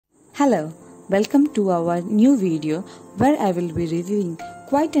Hello, welcome to our new video where I will be reviewing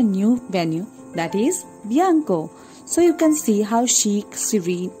quite a new venue, that is Bianco. So you can see how chic,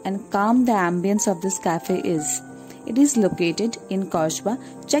 serene and calm the ambience of this cafe is. It is located in Koshba.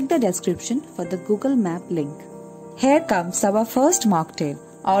 Check the description for the Google Map link. Here comes our first mocktail,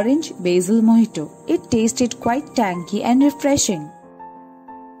 Orange Basil Mojito. It tasted quite tangy and refreshing.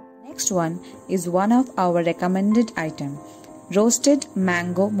 Next one is one of our recommended items, Roasted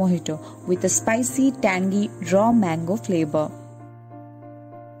Mango Mojito with a spicy, tangy, raw mango flavor.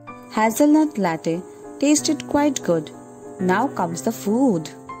 Hazelnut Latte tasted quite good. Now comes the food.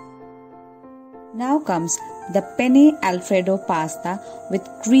 Now comes the penne Alfredo pasta with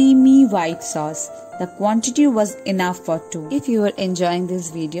creamy white sauce. The quantity was enough for two. If you are enjoying this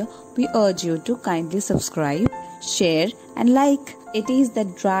video, we urge you to kindly subscribe, share and like. It is the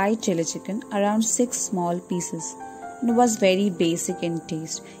dry chili chicken, around 6 small pieces. It was very basic in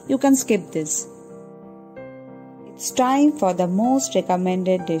taste. You can skip this. It's time for the most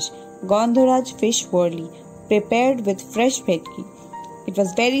recommended dish, Gondoraj fish Orly, prepared with fresh vetki. It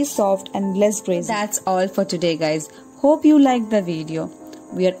was very soft and less greasy. That's all for today, guys. Hope you liked the video.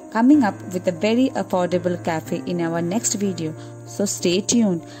 We are coming up with a very affordable cafe in our next video. So stay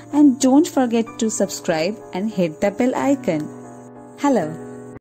tuned and don't forget to subscribe and hit the bell icon. Hello.